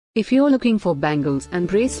If you're looking for bangles and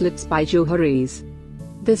bracelets by Johareez,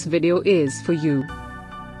 this video is for you.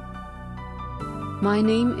 My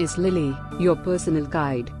name is Lily, your personal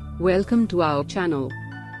guide. Welcome to our channel.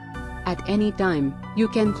 At any time, you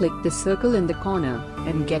can click the circle in the corner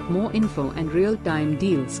and get more info and real-time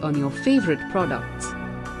deals on your favorite products.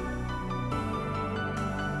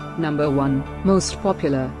 Number 1, Most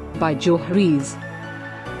Popular, by Johareez.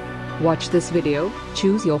 Watch this video,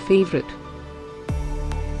 choose your favorite.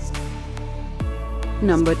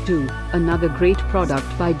 Number 2, another great product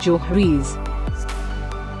by Johareez.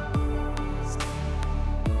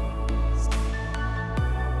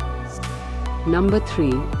 Number 3.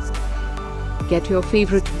 Get your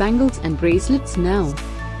favorite bangles and bracelets now.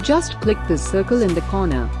 Just click the circle in the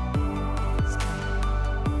corner.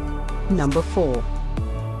 Number 4.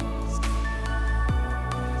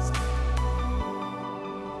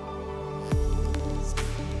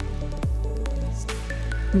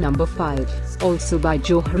 Number 5, also by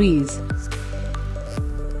Johareez.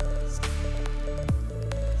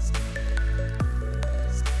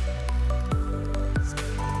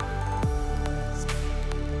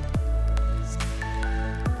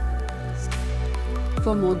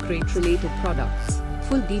 For more great related products,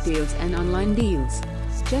 full details and online deals,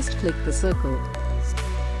 just click the circle.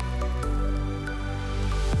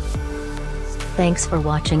 Thanks for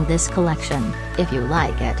watching this collection. If you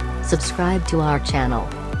like it, subscribe to our channel.